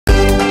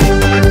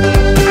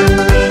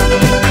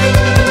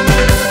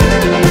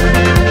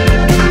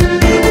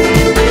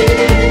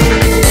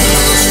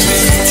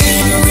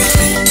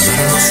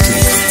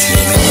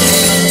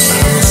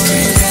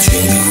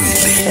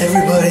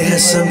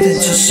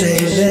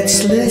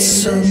let's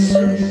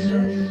listen.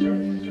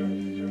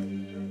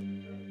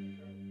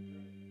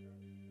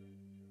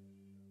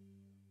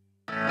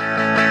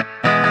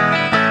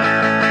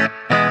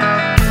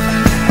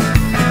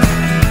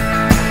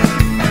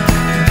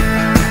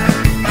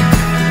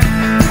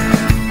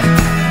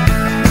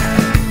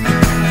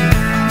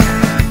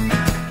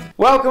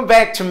 Welcome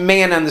back to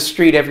Man on the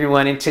Street,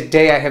 everyone, and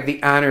today I have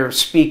the honor of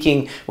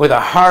speaking with a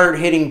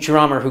hard-hitting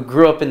drummer who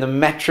grew up in the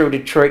Metro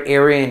Detroit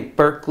area in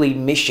Berkeley,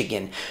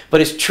 Michigan.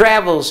 But his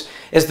travels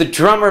as the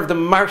drummer of the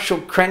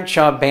Marshall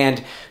Crenshaw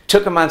Band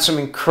took him on some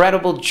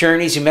incredible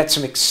journeys. He met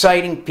some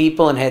exciting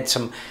people and had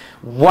some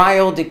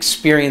wild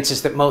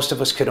experiences that most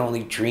of us could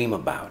only dream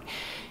about.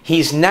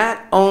 He's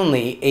not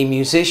only a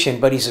musician,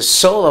 but he's a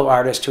solo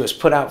artist who has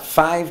put out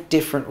 5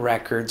 different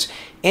records,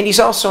 and he's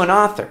also an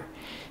author.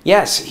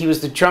 Yes, he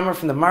was the drummer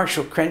from the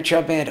Marshall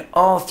Crenshaw Band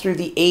all through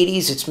the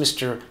 80s. It's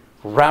Mr.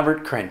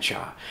 Robert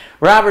Crenshaw.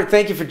 Robert,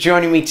 thank you for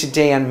joining me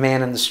today on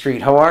Man on the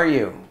Street. How are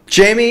you?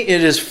 Jamie,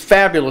 it is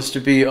fabulous to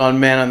be on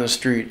Man on the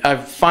Street.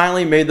 I've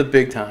finally made the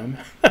big time.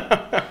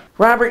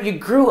 Robert, you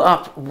grew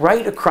up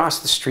right across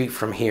the street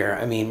from here.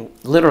 I mean,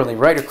 literally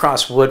right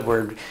across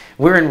Woodward.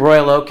 We're in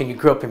Royal Oak, and you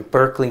grew up in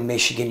Berkeley,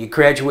 Michigan. You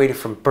graduated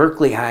from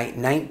Berkeley High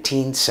in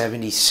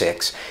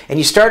 1976, and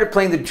you started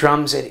playing the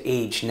drums at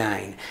age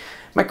 9.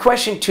 My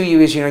question to you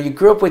is, you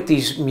grew up with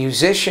these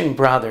musician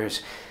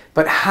brothers,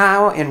 but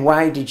how and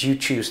why did you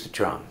choose the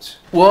drums?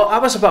 Well, I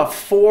was about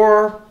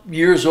 4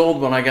 years old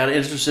when I got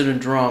interested in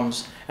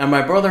drums, and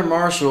my brother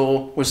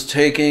Marshall was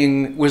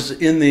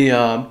in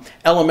the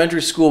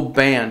elementary school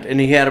band,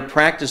 and he had a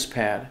practice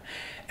pad,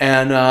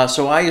 and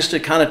so I used to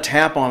kind of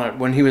tap on it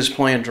when he was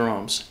playing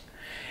drums.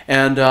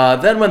 And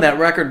then when that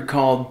record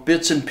called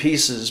Bits and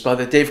Pieces by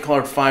the Dave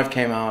Clark 5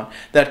 came out,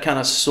 that kind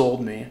of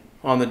sold me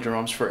on the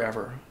drums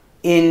forever.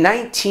 In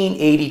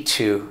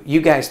 1982,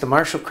 you guys, the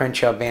Marshall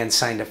Crenshaw Band,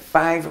 signed a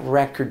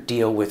 5-record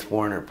deal with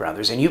Warner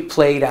Brothers, and you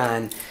played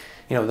on,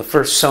 the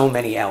first so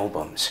many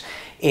albums.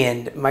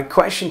 And my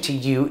question to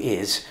you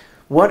is,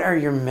 what are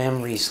your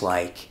memories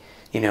like,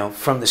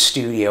 from the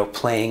studio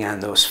playing on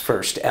those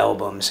first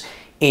albums?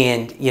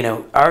 And,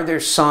 are there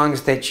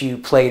songs that you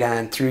played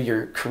on through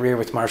your career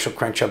with Marshall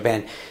Crenshaw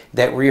Band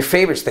that were your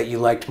favorites that you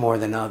liked more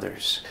than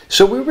others?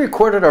 So we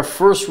recorded our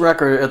first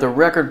record at the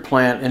record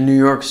plant in New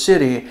York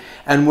City,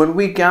 and when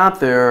we got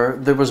there,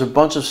 there was a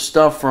bunch of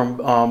stuff from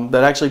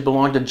that actually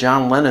belonged to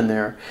John Lennon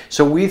there.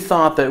 So we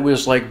thought that it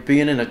was like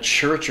being in a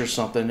church or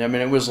something. I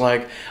mean, it was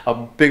like a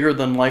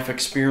bigger-than-life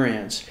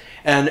experience.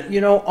 And,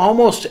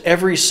 almost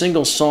every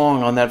single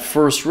song on that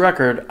first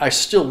record I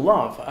still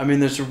love. I mean,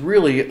 there's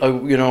really,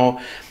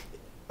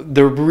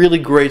 they're really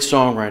great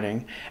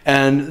songwriting.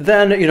 And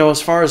then,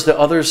 as far as the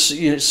other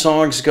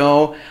songs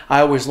go,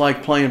 I always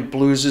like playing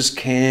Blues is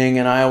King,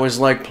 and I always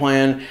like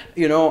playing,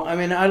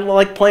 I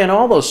like playing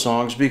all those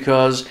songs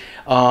because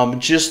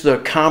just the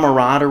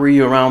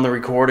camaraderie around the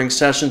recording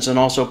sessions and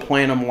also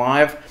playing them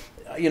live,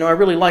 I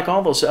really like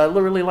all those. I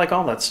really like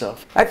all that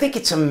stuff. I think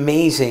it's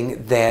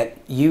amazing that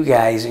you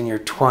guys in your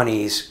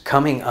 20s,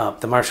 coming up,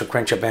 the Marshall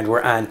Crenshaw Band,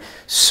 were on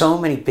so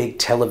many big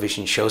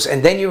television shows.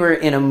 And then you were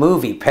in a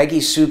movie,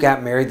 Peggy Sue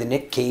Got Married, the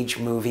Nick Cage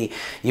movie.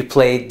 You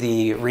played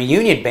the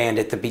reunion band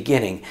at the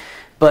beginning.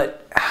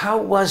 But how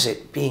was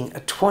it being a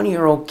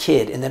 20-year-old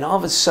kid, and then all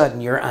of a sudden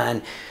you're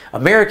on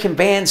American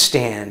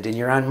Bandstand, and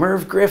you're on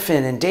Merv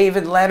Griffin and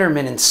David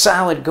Letterman and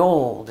Solid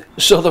Gold?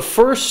 So the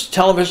first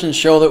television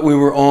show that we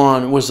were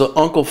on was the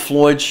Uncle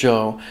Floyd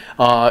show,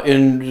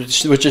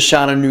 which is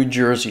shot in New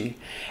Jersey.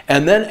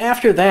 And then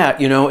after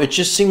that, it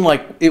just seemed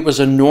like it was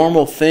a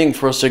normal thing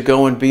for us to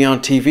go and be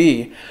on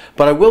TV.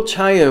 But I will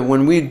tell you,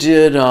 when we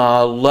did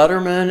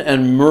Letterman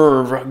and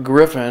Merv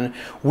Griffin,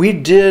 we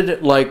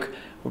did like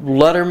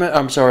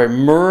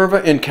Merv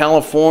in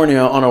California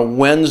on a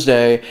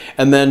Wednesday,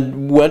 and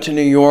then went to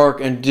New York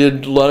and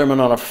did Letterman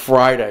on a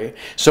Friday.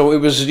 So it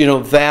was,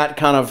 that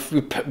kind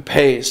of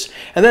pace.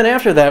 And then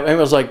after that, it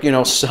was like,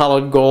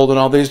 Solid Gold and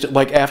all these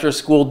like after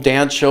school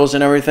dance shows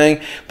and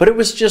everything. But it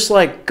was just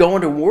like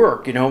going to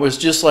work, it was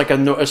just like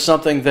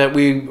something that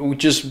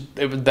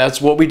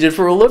that's what we did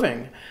for a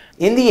living.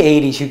 In the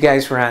 80s, you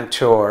guys were on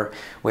tour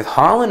with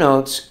Hall &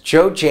 Oates,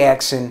 Joe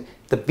Jackson,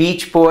 the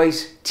Beach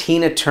Boys,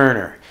 Tina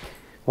Turner.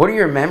 What are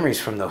your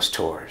memories from those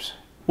tours?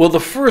 Well,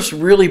 the first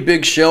really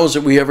big shows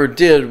that we ever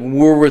did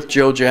were with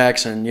Joe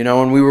Jackson,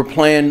 and we were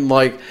playing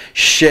like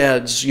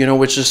sheds,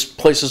 which is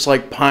places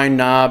like Pine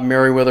Knob,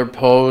 Meriwether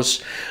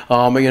Post,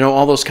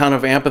 all those kind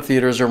of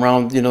amphitheaters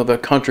around, the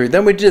country.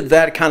 Then we did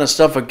that kind of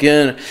stuff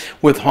again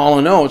with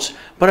Hall & Oates.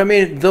 But I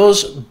mean,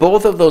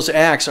 both of those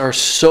acts are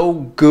so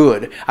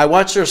good. I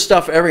watch their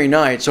stuff every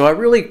night, so I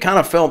really kind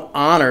of felt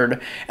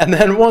honored. And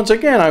then once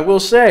again, I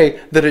will say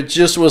that it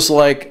just was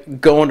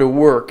like going to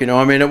work.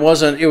 I mean, it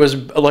was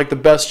like the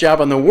best job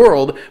in the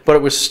world, but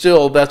it was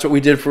still, that's what we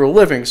did for a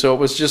living. So it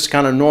was just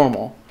kind of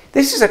normal.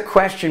 This is a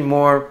question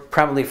more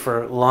probably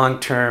for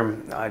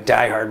long-term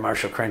diehard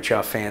Marshall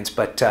Crenshaw fans,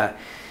 but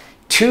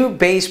 2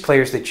 bass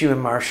players that you and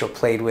Marshall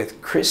played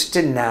with, Chris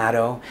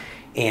Donato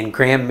and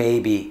Graham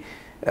Mabey,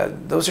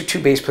 Those are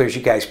two bass players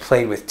you guys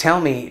played with.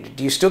 Tell me,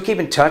 do you still keep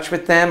in touch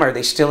with them? Are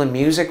they still in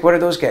music? What are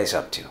those guys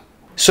up to?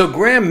 So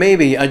Graham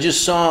Maybe, I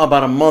just saw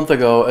about a month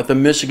ago at the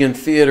Michigan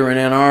Theater in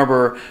Ann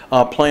Arbor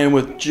playing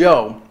with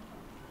Joe.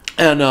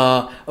 And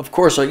of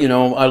course, I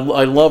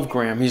love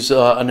Graham. He's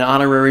an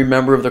honorary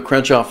member of the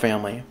Crenshaw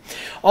family.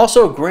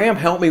 Also, Graham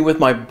helped me with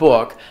my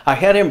book. I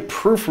had him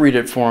proofread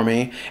it for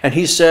me, and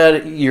he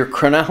said, your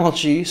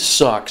chronology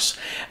sucks,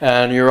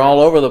 and you're all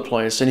over the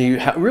place. And he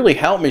really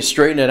helped me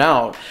straighten it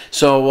out.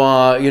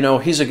 So,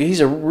 he's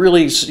a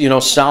really,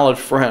 solid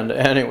friend.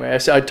 Anyway,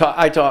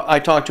 I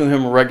talk to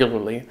him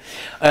regularly.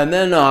 And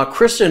then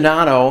Chris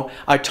Donato,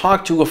 I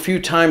talked to a few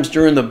times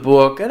during the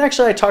book, and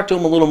actually I talked to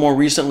him a little more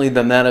recently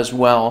than that as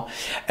well.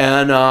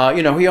 And,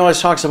 he always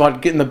talks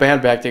about getting the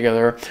band back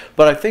together,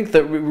 but I think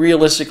that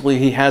realistically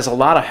he has a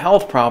lot of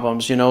health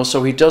problems,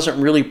 so he doesn't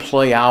really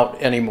play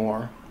out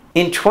anymore.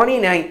 In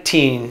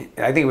 2019,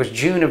 I think it was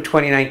June of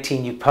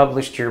 2019, you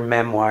published your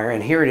memoir,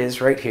 and here it is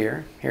right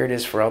here. Here it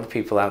is for all the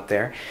people out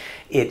there.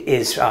 It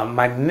is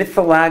My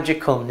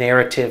Mythological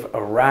Narrative,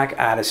 A Rock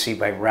Odyssey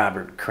by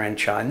Robert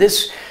Crenshaw. And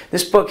this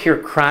book here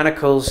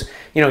chronicles,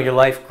 your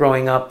life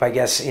growing up, I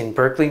guess, in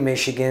Berkeley,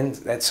 Michigan.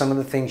 That's some of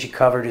the things you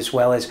covered, as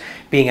well as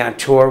being on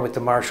tour with the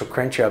Marshall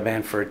Crenshaw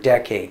Band for a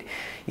decade.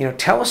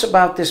 Tell us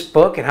about this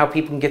book and how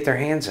people can get their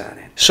hands on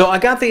it. So I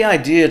got the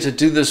idea to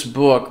do this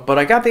book, but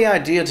I got the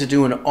idea to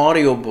do an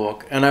audio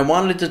book, and I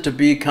wanted it to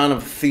be kind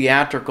of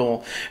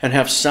theatrical and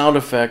have sound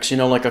effects,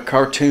 like a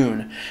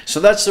cartoon.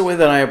 So that's the way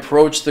that I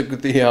approached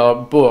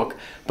the book.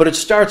 But it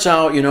starts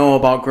out,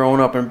 about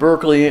growing up in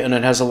Berkeley, and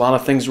it has a lot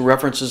of things,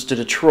 references to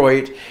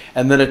Detroit,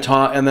 and then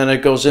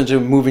it goes into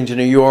moving to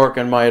New York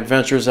and my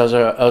adventures as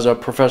a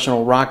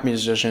professional rock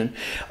musician.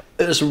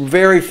 It's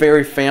very,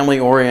 very family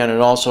oriented.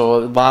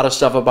 Also, a lot of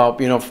stuff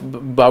about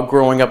about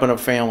growing up in a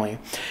family,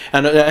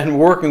 and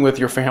working with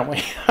your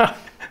family.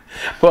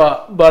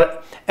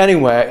 but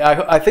anyway,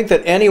 I think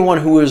that anyone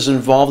who is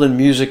involved in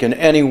music in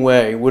any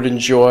way would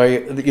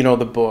enjoy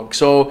the book.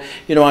 So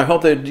I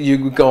hope that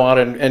you go out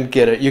and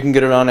get it. You can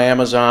get it on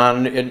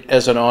Amazon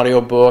as an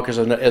audio book, as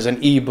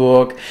an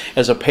ebook,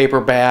 as a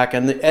paperback,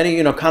 and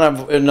any kind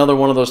of another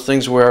one of those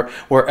things where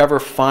wherever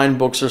fine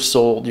books are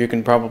sold, you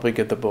can probably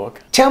get the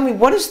book. Tell me,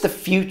 what does the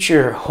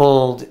future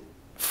hold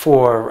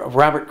for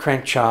Robert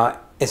Crenshaw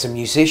as a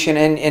musician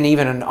and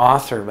even an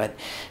author? But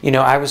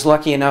I was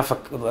lucky enough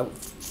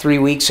 3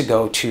 weeks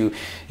ago to,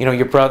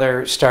 your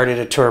brother started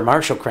a tour,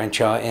 Marshall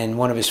Crenshaw, and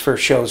one of his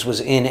first shows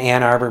was in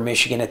Ann Arbor,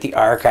 Michigan at the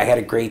Ark. I had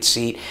a great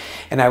seat,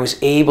 and I was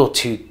able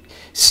to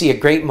see a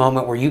great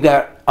moment where you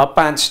got up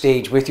on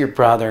stage with your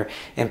brother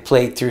and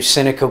played through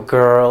Cynical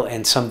Girl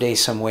and Someday,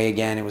 Some Way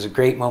Again. It was a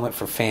great moment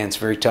for fans,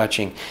 very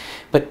touching.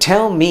 But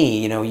tell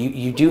me,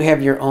 you do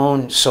have your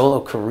own solo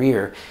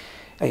career.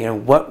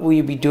 What will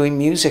you be doing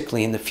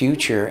musically in the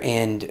future?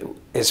 And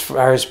as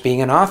far as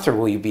being an author,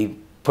 will you be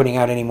putting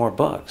out any more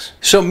books?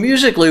 So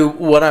musically,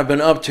 what I've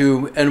been up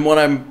to and what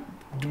I'm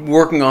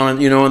working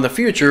on, in the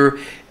future,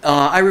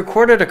 I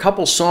recorded a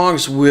couple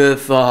songs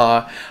with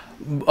my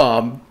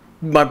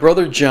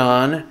brother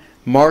John,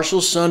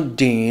 Marshall's son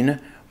Dean,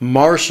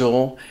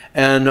 Marshall,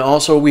 and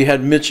also we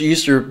had Mitch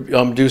Easter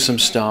do some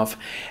stuff.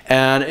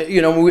 And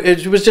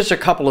it was just a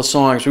couple of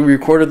songs. We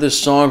recorded this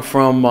song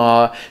from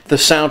the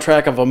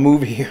soundtrack of a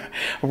movie.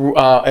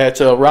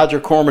 It's a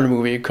Roger Corman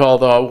movie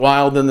called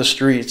Wild in the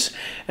Streets.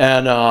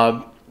 And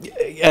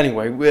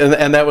anyway,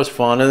 and that was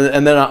fun,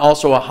 and then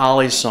also a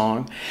Holly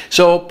song.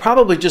 So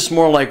probably just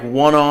more like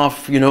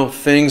one-off,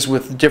 things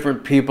with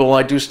different people.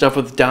 I do stuff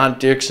with Don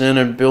Dixon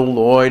and Bill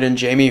Lloyd and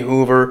Jamie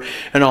Hoover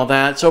and all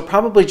that. So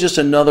probably just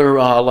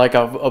another like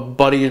a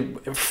buddy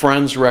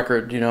friends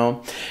record,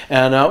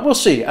 And we'll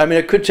see. I mean,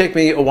 it could take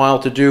me a while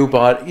to do,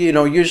 but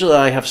usually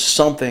I have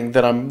something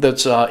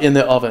that's in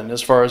the oven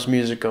as far as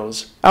music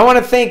goes. I want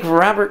to thank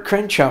Robert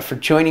Crenshaw for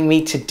joining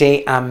me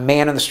today on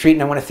Man on the Street,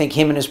 and I want to thank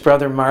him and his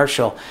brother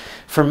Marshall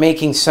for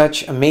making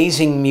such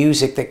amazing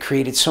music that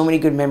created so many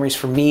good memories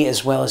for me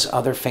as well as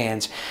other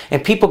fans.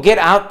 And people, get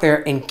out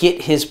there and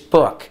get his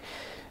book,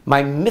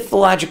 My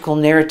Mythological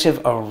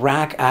Narrative, A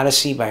Rock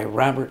Odyssey by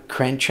Robert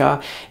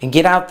Crenshaw. And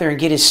get out there and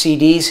get his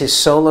CDs, his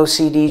solo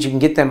CDs. You can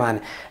get them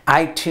on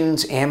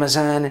iTunes,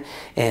 Amazon,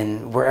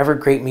 and wherever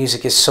great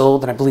music is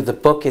sold. And I believe the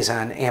book is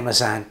on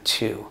Amazon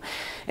too.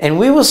 And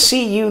we will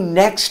see you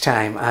next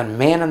time on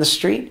Man on the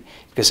Street,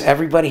 because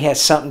everybody has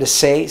something to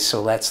say,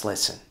 so let's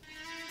listen.